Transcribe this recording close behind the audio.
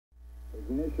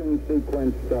Ignition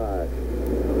sequence start.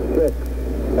 6,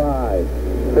 5,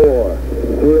 4,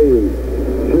 3,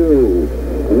 2,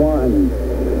 1,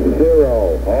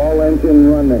 0. All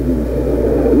engine running.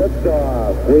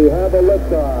 Liftoff. We have a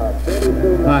liftoff.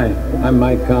 Hi, I'm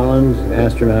Mike Collins,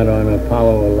 astronaut on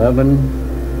Apollo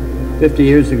 11. 50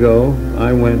 years ago,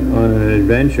 I went on an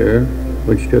adventure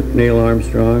which took Neil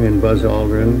Armstrong and Buzz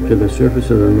Aldrin to the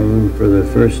surface of the moon for the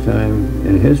first time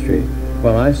in history,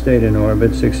 while I stayed in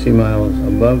orbit 60 miles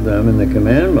above them in the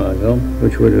command module,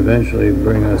 which would eventually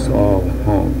bring us all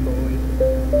home.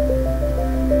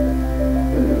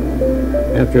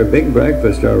 After a big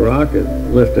breakfast, our rocket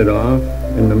lifted off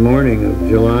in the morning of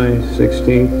July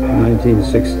 16,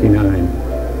 1969.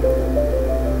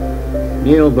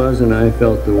 Neil, Buzz, and I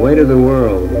felt the weight of the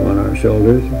world on our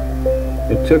shoulders.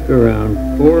 It took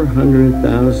around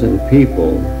 400,000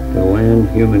 people to land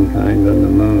humankind on the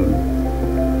moon.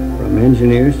 From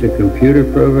engineers to computer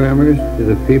programmers to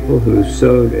the people who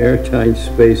sewed airtight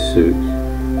spacesuits.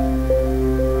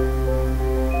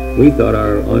 We thought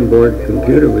our onboard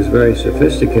computer was very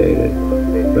sophisticated,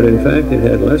 but in fact it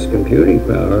had less computing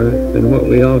power than what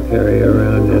we all carry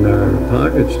around in our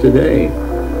pockets today.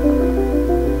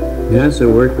 NASA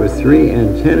worked with 3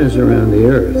 antennas around the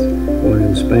Earth, one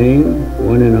in Spain,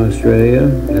 one in Australia,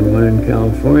 and one in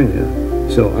California.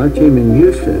 So our team in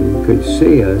Houston could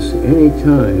see us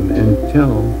anytime and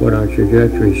tell what our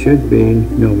trajectory should be,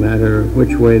 no matter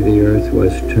which way the Earth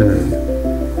was turned.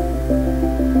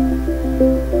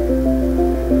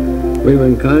 We were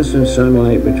in constant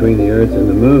sunlight between the Earth and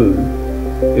the Moon.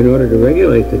 In order to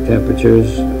regulate the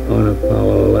temperatures on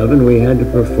Apollo 11, we had to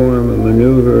perform a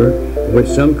maneuver which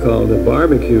some called a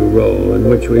barbecue roll, in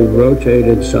which we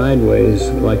rotated sideways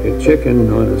like a chicken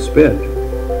on a spit.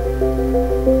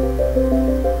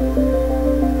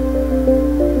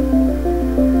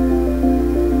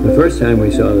 The first time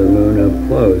we saw the moon up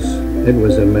close, it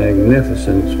was a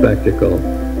magnificent spectacle.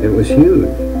 It was huge.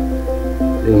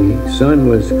 The sun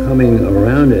was coming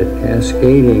around it,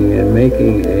 cascading and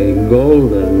making a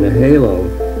golden halo,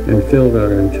 and filled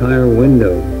our entire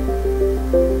window.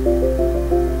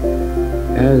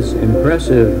 As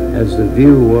impressive as the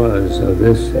view was of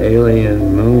this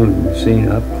alien moon seen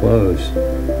up close,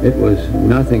 it was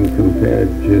nothing compared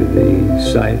to the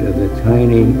sight of the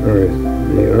tiny Earth.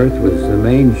 The Earth was the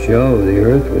main show. The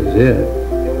Earth was it.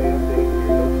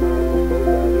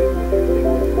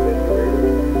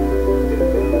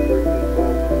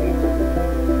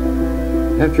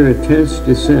 After a tense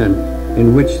descent,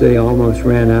 in which they almost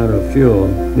ran out of fuel,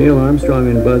 Neil Armstrong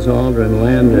and Buzz Aldrin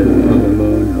landed on the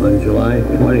moon on July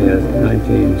 20th,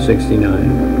 1969.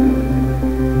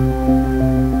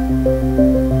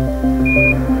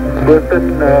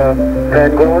 Houston,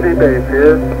 Tranquility Base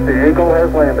here. The Eagle has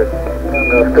landed. I'm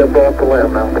going to step off the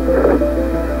limb now.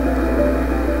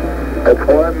 That's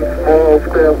one small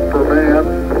step for man,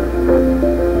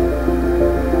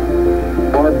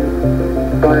 one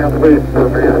giant leap for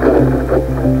mankind.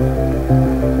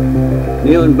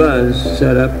 Neil and Buzz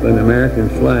set up an American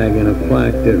flag and a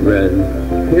plaque that read,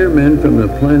 "Here men from the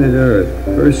planet Earth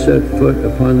first set foot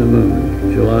upon the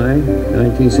moon. July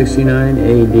 1969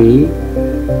 AD.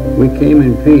 We came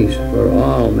in peace for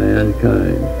all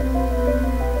mankind."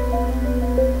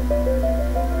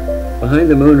 Behind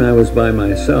the moon I was by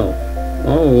myself,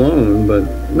 all alone but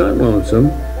not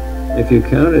lonesome. If you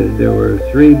counted, there were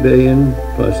 3 billion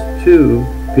plus 2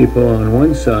 people on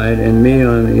one side and me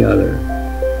on the other.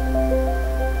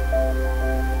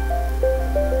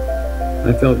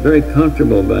 I felt very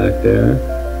comfortable back there.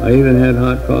 I even had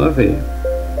hot coffee.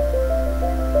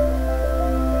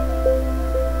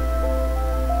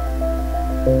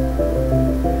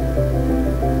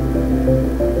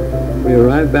 We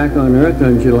arrived back on Earth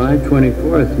on July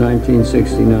 24th,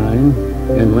 1969,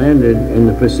 and landed in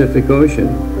the Pacific Ocean.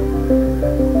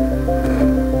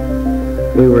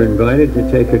 We were invited to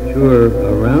take a tour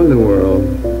around the world,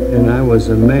 and I was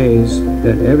amazed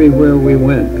that everywhere we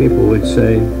went, people would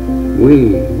say,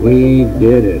 we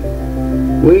did it.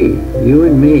 We, you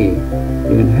and me,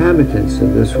 the inhabitants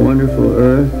of this wonderful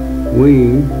Earth,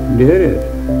 we did it.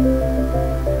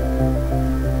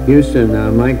 Houston,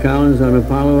 Mike Collins on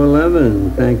Apollo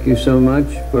 11. Thank you so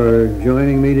much for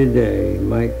joining me today.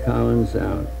 Mike Collins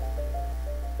out.